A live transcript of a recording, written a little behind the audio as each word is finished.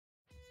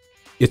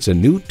It's a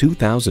new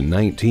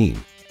 2019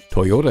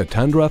 Toyota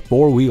Tundra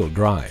 4-wheel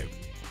drive.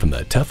 From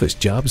the toughest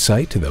job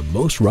site to the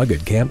most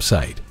rugged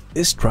campsite,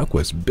 this truck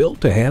was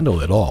built to handle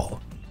it all.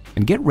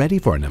 And get ready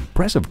for an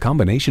impressive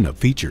combination of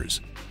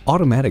features: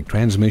 automatic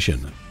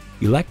transmission,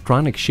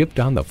 electronic shift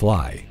on the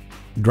fly,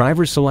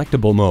 driver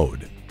selectable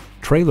mode,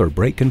 trailer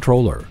brake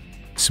controller,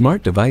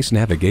 smart device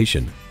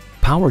navigation,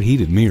 power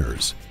heated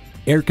mirrors,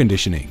 air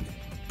conditioning,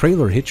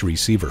 trailer hitch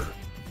receiver,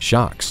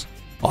 shocks,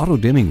 auto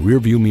dimming rear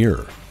view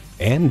mirror,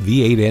 and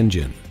V8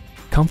 engine.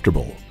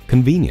 Comfortable,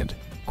 convenient,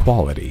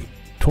 quality.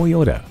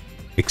 Toyota.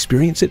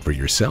 Experience it for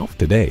yourself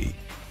today.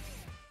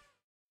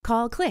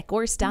 Call, click,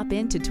 or stop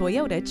in to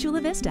Toyota Chula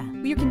Vista.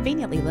 We are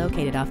conveniently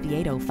located off the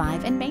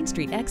 805 and Main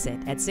Street exit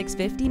at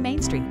 650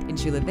 Main Street in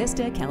Chula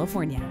Vista,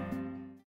 California.